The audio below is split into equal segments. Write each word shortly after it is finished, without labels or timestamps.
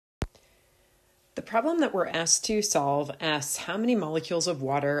The problem that we're asked to solve asks how many molecules of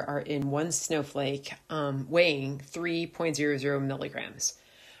water are in one snowflake weighing 3.00 milligrams.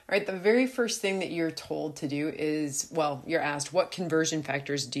 All right, the very first thing that you're told to do is, well, you're asked, what conversion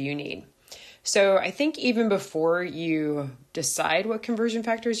factors do you need? So I think even before you decide what conversion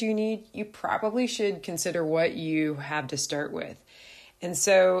factors you need, you probably should consider what you have to start with. And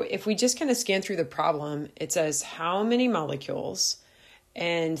so if we just kind of scan through the problem, it says how many molecules.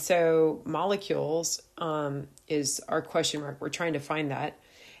 And so molecules is our question mark. We're trying to find that.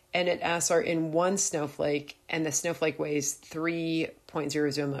 And it asks are in one snowflake, and the snowflake weighs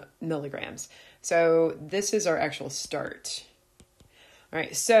 3.00 milligrams. So this is our actual start. All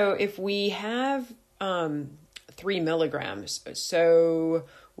right, so if we have 3 milligrams, so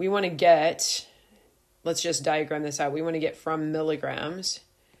we want to get, let's just diagram this out. We want to get from milligrams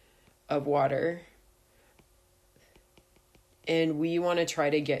of water, and we want to try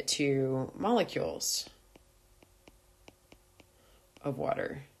to get to molecules of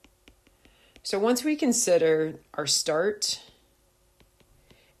water. So once we consider our start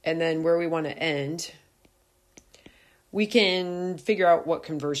and then where we want to end, we can figure out what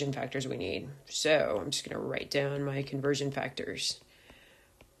conversion factors we need. So I'm just going to write down my conversion factors,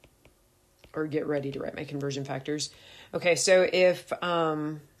 or get ready to write my conversion factors. Okay, so if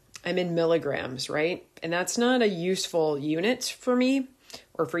I'm in milligrams, right? And that's not a useful unit for me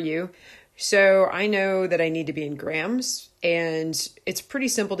or for you. So I know that I need to be in grams, and it's pretty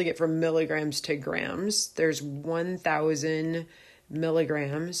simple to get from milligrams to grams. There's 1,000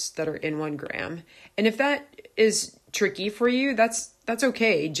 milligrams that are in 1 gram. And if that is tricky for you, that's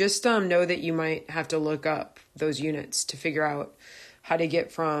okay. Just know that you might have to look up those units to figure out how to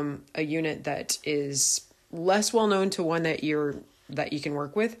get from a unit that is less well known to one that you can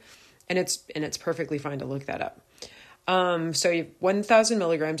work with, and it's perfectly fine to look that up. So 1,000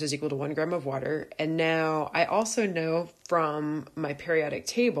 milligrams is equal to 1 gram of water, and now I also know from my periodic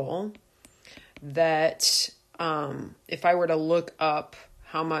table that if I were to look up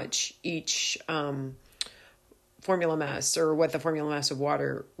how much each formula mass, or what the formula mass of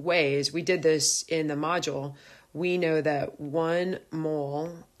water weighs, we did this in the module. We know that 1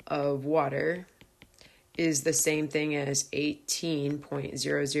 mole of water is the same thing as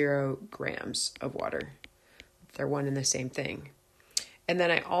 18.00 grams of water. They're one and the same thing. And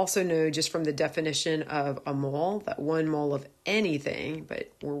then I also know just from the definition of a mole that 1 mole of anything,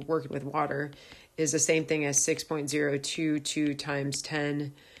 but we're working with water, is the same thing as 6.022 times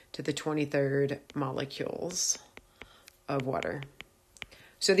 10 to the 23rd molecules of water.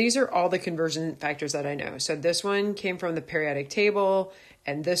 So these are all the conversion factors that I know. So this one came from the periodic table,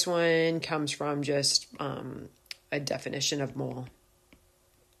 and this one comes from just a definition of mole.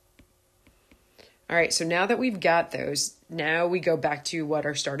 All right, so now that we've got those, now we go back to what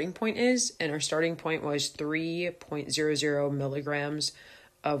our starting point is, and our starting point was 3.00 milligrams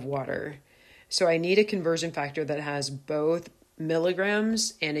of water. So I need a conversion factor that has both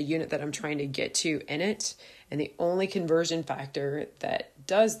milligrams and a unit that I'm trying to get to in it. And the only conversion factor that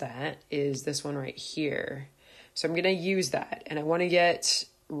does that is this one right here. So I'm going to use that, and I want to get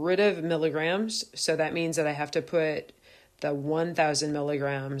rid of milligrams. So that means that I have to put the 1,000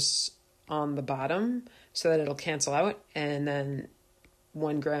 milligrams on the bottom so that it'll cancel out, and then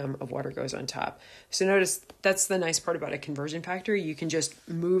 1 gram of water goes on top. So notice that's the nice part about a conversion factor. You can just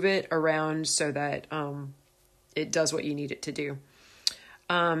move it around so that it does what you need it to do.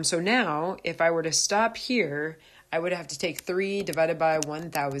 So now if I were to stop here, I would have to take 3 divided by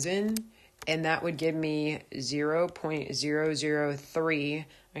 1,000, and that would give me 0.003.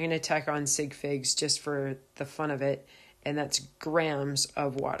 I'm going to tack on sig figs just for the fun of it, and that's grams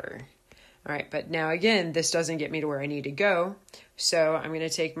of water. All right, but now again, this doesn't get me to where I need to go. So I'm going to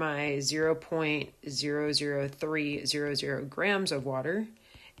take my 0.00300 grams of water.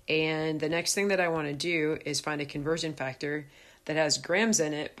 And the next thing that I want to do is find a conversion factor that has grams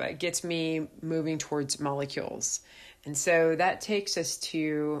in it, but gets me moving towards molecules. And so that takes us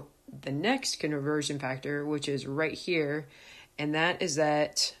to the next conversion factor, which is right here. And that is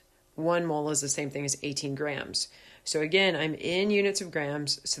that 1 mole is the same thing as 18 grams. So again, I'm in units of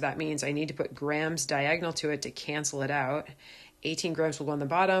grams, so that means I need to put grams diagonal to it to cancel it out. 18 grams will go on the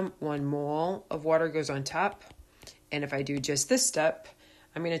bottom, 1 mole of water goes on top. And if I do just this step,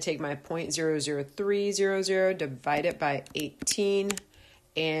 I'm going to take my 0.00300, divide it by 18,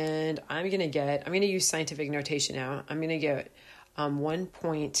 and I'm going to use scientific notation now. I'm going to get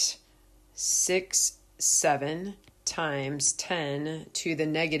 1.67 times 10 to the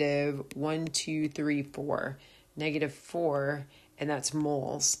negative 1234. -4, and that's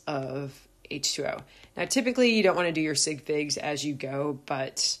moles of H2O. Now, typically you don't want to do your sig figs as you go,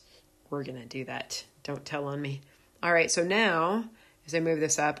 but we're going to do that. Don't tell on me. All right, so now as I move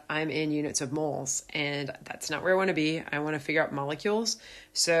this up, I'm in units of moles, and that's not where I want to be. I want to figure out molecules.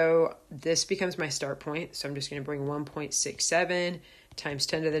 So this becomes my start point. So I'm just going to bring 1.67 times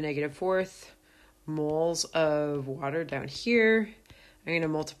 10 to the negative fourth moles of water down here. I'm going to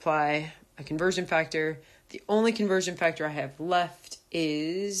multiply a conversion factor. The only conversion factor I have left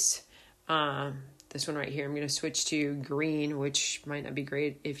is this one right here. I'm going to switch to green, which might not be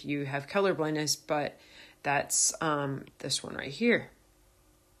great if you have color blindness, but that's this one right here.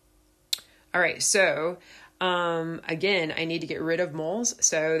 All right, so again, I need to get rid of moles.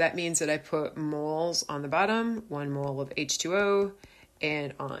 So that means that I put moles on the bottom, 1 mole of H2O,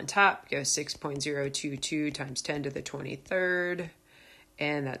 and on top goes 6.022 times 10 to the 23rd,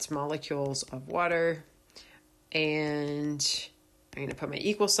 and that's molecules of water. And I'm going to put my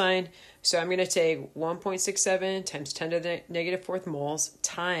equal sign. So I'm going to take 1.67 times 10 to the negative fourth moles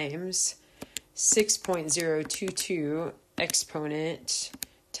times 6.022 exponent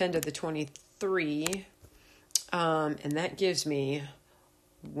 10 to the 23. And that gives me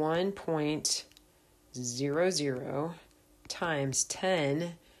 1.00 times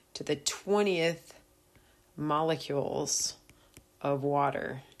 10 to the 20th molecules of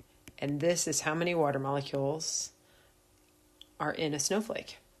water. And this is how many water molecules are in a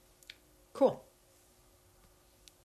snowflake. Cool.